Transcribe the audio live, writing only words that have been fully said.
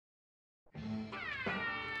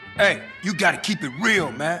Hey, you gotta keep it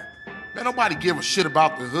real, man. Man, nobody give a shit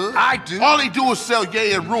about the hood. I do. All they do is sell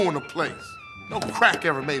yay and ruin the place. No crack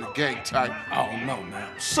ever made a gang type. I don't know,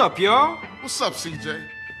 man. What's up, y'all? What's up, CJ?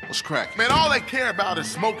 What's crack? Man, all they care about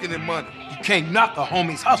is smoking and money. You can't knock a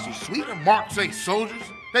homie's hustle, sweet. Them marks ain't soldiers.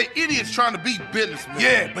 They idiots trying to be businessmen.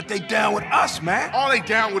 Yeah, but they down with us, man. All they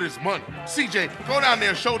down with is money. CJ, go down there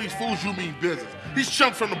and show these fools you mean business. These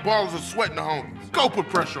chumps from the ballers are sweating the homies. Go put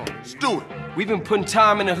pressure on them. Let's do it. We've been putting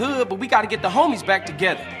time in the hood, but we gotta get the homies back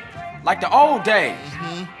together. Like the old days.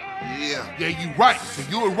 Yeah, you right. So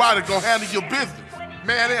you and Ryder gonna handle your business.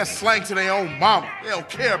 Man, they're slang to their own mama. They don't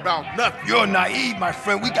care about nothing. You're naive, my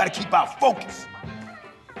friend. We gotta keep our focus.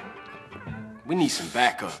 We need some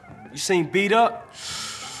backup. You seen Beat Up?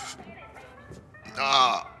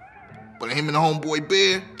 But him and the homeboy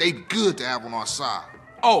Bear, they good to have on our side.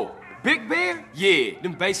 Oh, Big Bear? Yeah,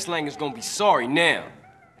 them bass slangers gonna be sorry now.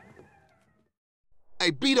 Hey,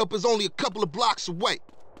 Beat Up is only a couple of blocks away.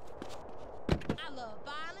 I love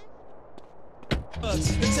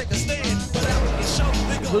violence.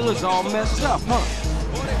 The hood's all messed up,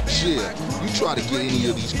 huh? Shit, you try to get any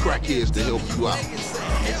of these crackheads to help you out.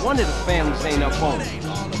 One of the families ain't up on it.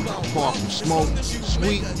 Apart from Smoke,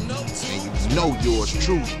 Sweet, and you know yours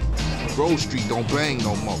truly. Grove Street don't bang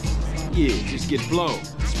no more. Yeah, just get blown.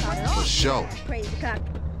 For sure. Crazy cock.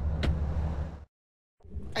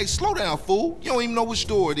 Hey, slow down, fool. You don't even know which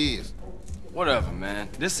store it is. Whatever, man.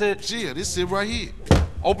 This it? Yeah, this it right here.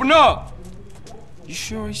 Open up! You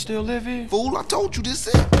sure he still live here? Fool, I told you this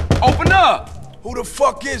it. Open up! Who the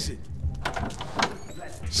fuck is it?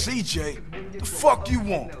 CJ, the fuck you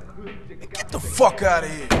want? Get the fuck out of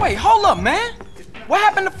here. Wait, hold up, man. What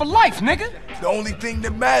happened to For Life, nigga? The only thing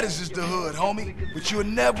that matters is the hood, homie. But you'll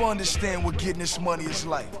never understand what getting this money is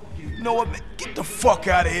like. You know what, man? Get the fuck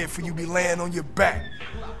out of here before you be laying on your back.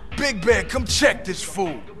 Big Bear, come check this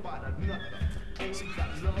fool.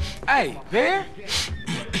 Hey, Bear?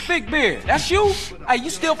 Big Bear, that's you? Hey, you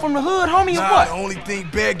still from the hood, homie, or Nah, what? the only thing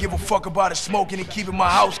Bear give a fuck about is smoking and keeping my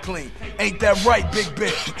house clean. Ain't that right, Big Bear?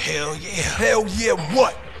 Hell yeah. Hell yeah,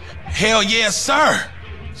 what? Hell yeah, sir.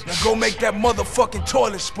 Now go make that motherfucking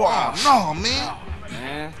toilet spark. Oh, no, man.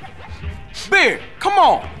 Man. Bear, come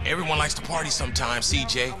on. Everyone likes to party sometimes,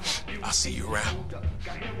 CJ. I'll see you around.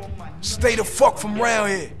 Stay the fuck from round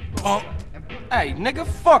here, punk. Hey, nigga,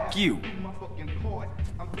 fuck you.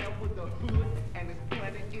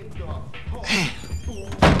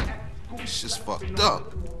 It's just fucked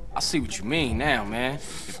up. I see what you mean now, man.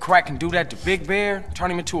 If Crack can do that to Big Bear,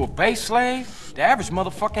 turn him into a base slave, the average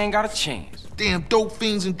motherfucker ain't got a chance. Damn dope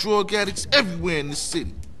fiends and drug addicts everywhere in the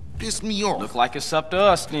city. Piss me off. Look like it's up to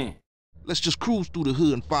us then. Let's just cruise through the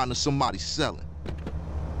hood and find us somebody selling.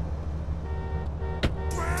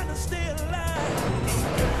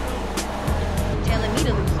 Telling me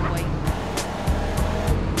to lose some weight.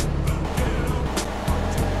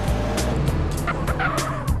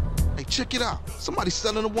 Hey, check it out. Somebody's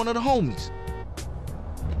selling to one of the homies.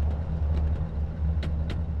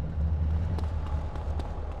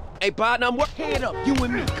 Hey, partner, I'm working. Head up, you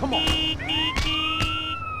and me, come on.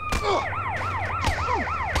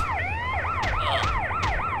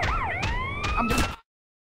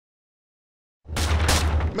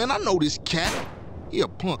 Man, I know this cat. He a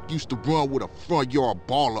punk used to run with a front yard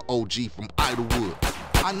baller OG from Idlewood.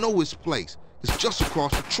 I know his place. It's just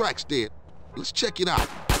across the tracks there. Let's check it out.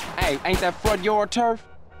 Hey, ain't that front yard turf?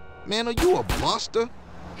 Man, are you a buster?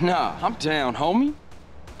 Nah, I'm down, homie.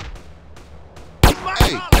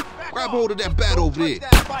 Hey, grab hold of that bat over there.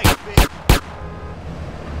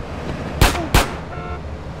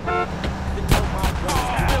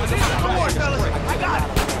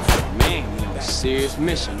 Man, we on a serious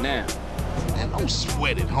mission now. Man, don't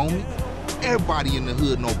sweat it, homie. Everybody in the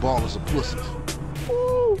hood know ballers are pussies.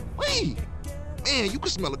 Ooh-wee. Man, you can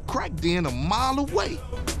smell a crack den a mile away.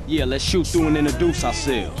 Yeah, let's shoot through and introduce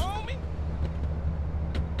ourselves.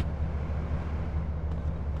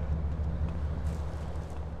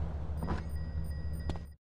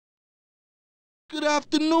 Good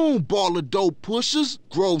afternoon, baller dope pushers.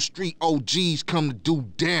 Grove Street OGs come to do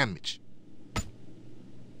damage.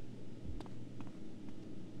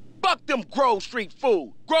 Fuck them Grove Street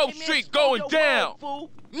fools. Grove Street going down.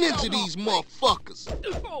 Ninja these motherfuckers.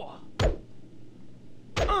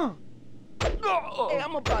 Hey,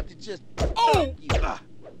 I'm about to just Oh! you.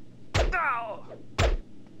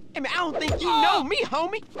 Hey, man, I don't think you know me,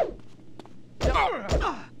 homie.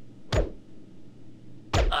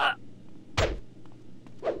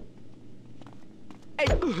 Hey.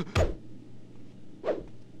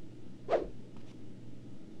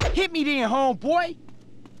 Hit me then, homeboy.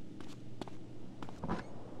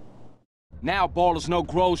 Now ballers know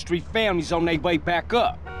Grove Street families on their way back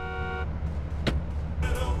up.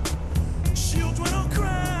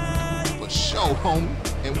 For sure, homie.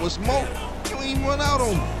 And what's more, you ain't even run out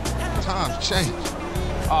on me. Times change.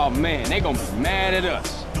 Oh man, they gonna be mad at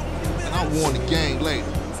us. And I'll warn the gang later.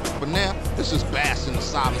 For now, let's just bask in the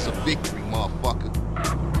silence of victory, motherfucker.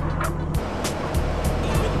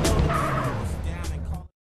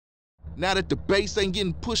 Now that the bass ain't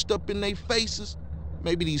getting pushed up in their faces,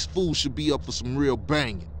 maybe these fools should be up for some real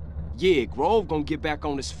banging. Yeah, Grove gonna get back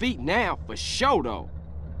on his feet now, for sure though.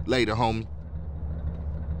 Later, homie.